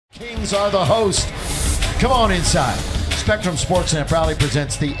Kings are the host. Come on inside. Spectrum Sportsnet proudly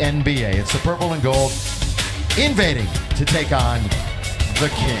presents the NBA. It's the purple and gold invading to take on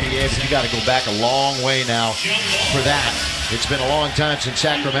the Kings. You got to go back a long way now for that. It's been a long time since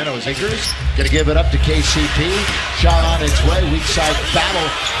Sacramento's Lakers. Going to give it up to KCP. Shot on its way. Weak side battle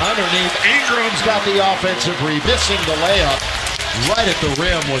underneath. Ingram's got the offensive rebound. Missing the layup. Right at the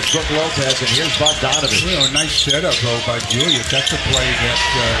rim was Brook Lopez, and here's Bogdanovich. Well, a nice setup, though, by Julius. That's a play that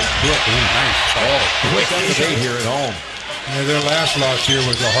Brook. Nice. Oh, quick debate here at home. Yeah, their last loss here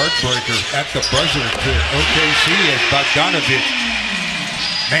was a heartbreaker at the buzzer to OKC as Bogdanovich.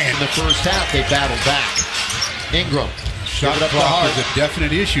 Man, In the first half, they battled back. Ingram. shot clock is a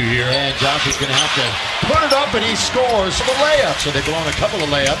definite issue here. And Johnson's going to have to put it up, and he scores for the layup. So they've blown a couple of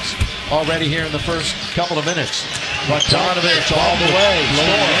layups already here in the first couple of minutes. Bogdanovich all the way.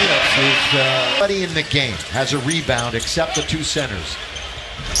 Nobody in the game has a rebound except the two centers.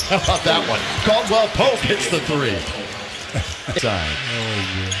 How about that one? Caldwell Pope hits the three. Oh,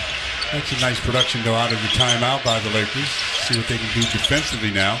 yeah. That's a nice production, though, out of the timeout by the Lakers. See what they can do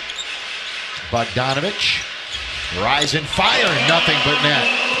defensively now. Bogdanovich, rise and fire, nothing but net.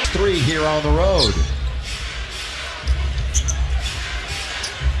 Three here on the road.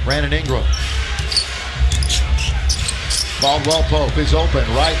 Brandon Ingram. Caldwell Pope is open,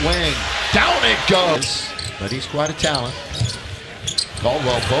 right wing. Down it goes. But he's quite a talent.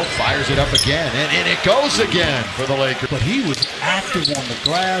 Caldwell Pope fires it up again, and it goes again for the Lakers. But he was active on the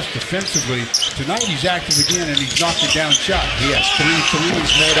glass defensively. Tonight he's active again, and he's knocking down shots. He has 3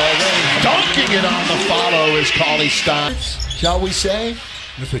 threes made already. Dunking it on the follow is Cauley Stein. Shall we say?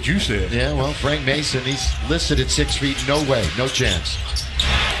 That's what you said. Yeah, well, Frank Mason, he's listed at 6 feet. No way, no chance.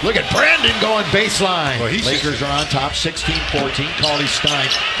 Look at Brandon going baseline. Well, Lakers are on top, 16-14. Cauley Stein,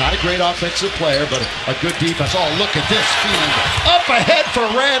 not a great offensive player, but a good defense. Oh, look at this feed. Up ahead for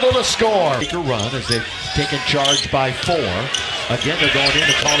Randall to score. Take a run as they've taken charge by 4. Again, they're going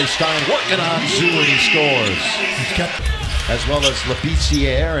into Cauley Stein, working on Zoo, and he scores. As well as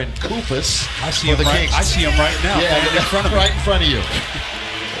Labissiere and Kufis. I see him right. I see him right now. Yeah, in front of me. Right in front of you.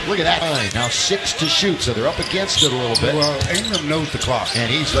 Look at that. Now 6 to shoot, so they're up against it a little bit. Well, Ingram knows the clock. And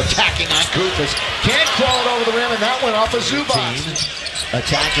he's attacking on Kufis. Can't crawl it over the rim, and that went off a Zubac.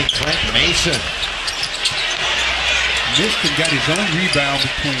 Attacking Frank Mason. Miston got his own rebound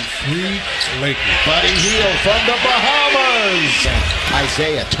between 3 Lakers. Buddy Hield from the Bahamas.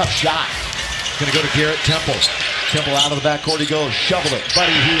 Isaiah, tough shot. Going to go to Garrett Temple. Temple out of the backcourt he goes. Shovel it.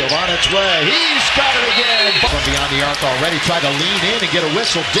 Buddy Hield on its way. He's got it again. From beyond the arc already. Tried to lean in and get a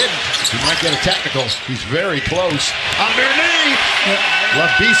whistle. Didn't. He might get a technical. He's very close. Underneath.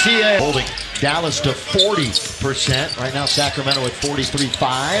 Labissiere holding Dallas to 40%. Right now Sacramento at 43.5.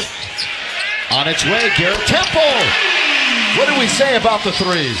 On its way, Garrett Temple. What did we say about the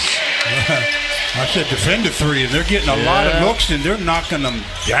threes? I said defend the 3, and they're getting a lot of looks, and they're knocking them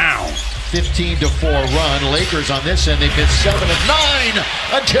down. 15-4 run. Lakers on this end, they've been 7 of 9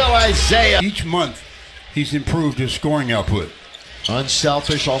 until Isaiah. Each month, he's improved his scoring output.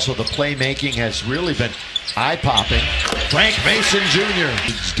 Unselfish. Also, the playmaking has really been eye-popping. Frank Mason Jr.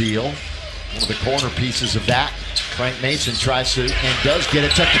 His deal. One of the corner pieces of that. Frank Mason tries to and does get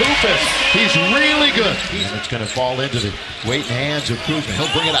it to Kufis. He's really good. And it's going to fall into the weight and hands of Kuzma.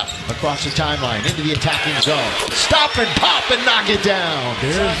 He'll bring it up across the timeline into the attacking zone. Stop and pop and knock it down.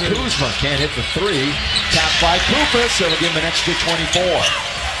 Kuzma can't hit the 3. Tapped by Kufis. It'll give him an extra 24.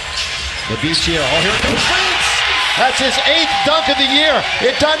 Labissiere. Oh, here it comes. That's his 8th dunk of the year.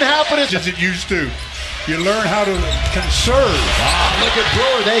 It doesn't happen as it used to. You learn how to conserve. Ah, look at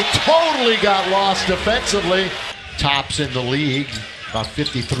Brewer. They totally got lost defensively. Tops in the league, about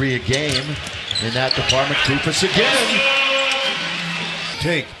 53 a game in that department. Kufis again.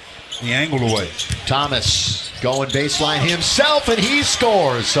 Take the angle away. Thomas going baseline himself, and he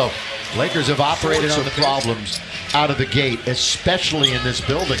scores. So Lakers have operated on the problems out of the gate, especially in this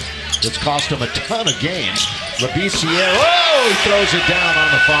building. It's cost them a ton of games. Labissiere, oh, he throws it down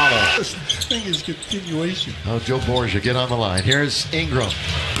on the follow. This thing is continuation. Oh, Joe Borgia, get on the line. Here's Ingram.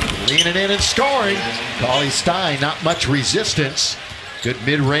 Leaning in and scoring. Cauley Stein, not much resistance. Good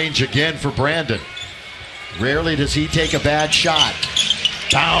mid-range again for Brandon. Rarely does he take a bad shot.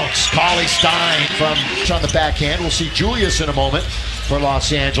 Bounce. Cauley Stein from on the backhand. We'll see Julius in a moment for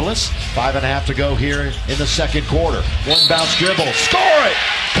Los Angeles. 5.5 to go here in the second quarter. One bounce dribble. Score it!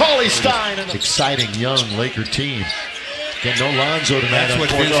 Cauley Stein. Exciting young Laker team. Again, no Lonzo tonight. That's what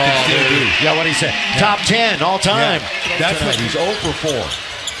Vince can still do. Yeah, what he said. Yeah. Top 10 all time. Yeah. That's tonight. He's 0 for 4.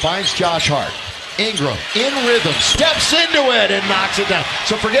 Finds Josh Hart. Ingram in rhythm. Steps into it and knocks it down.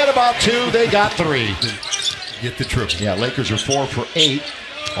 So forget about 2. They got 3. Get the triple. Yeah, Lakers are 4 for 8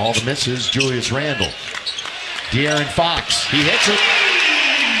 All the misses, Julius Randle. De'Aaron Fox, he hits it.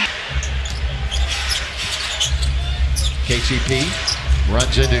 KCP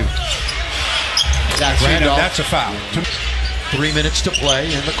runs into Zach Randolph. That's a foul. 3 minutes to play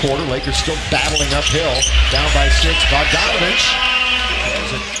in the quarter. Lakers still battling uphill. Down by 6. Bogdanovich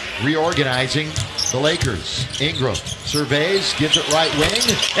reorganizing the Lakers. Ingram surveys, gives it right wing,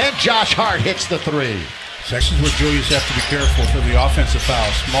 and Josh Hart hits the 3. Sections where Julius has to be careful for the offensive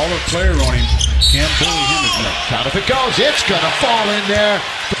foul. Smaller player on him. Can't bully him as much. Count if it goes. It's going to fall in there.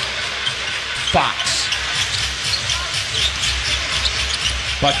 Fox.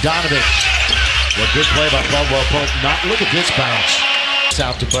 Bogdanovich. A good play by Caldwell Pope. Look at this bounce. It's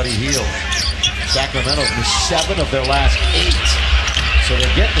out to Buddy Hield. Sacramento's missed 7 of their last 8. So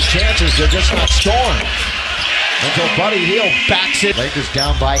they're getting the chances. They're just not scoring. Until Buddy Hield backs it. Lakers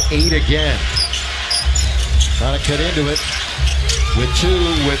down by 8 again. Trying to cut into it. With 2,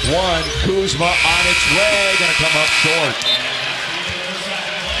 with 1. Kuzma on its way. Going to come up short.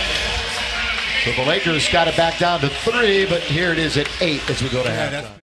 So the Lakers got it back down to 3, but here it is at 8 as we go to halftime.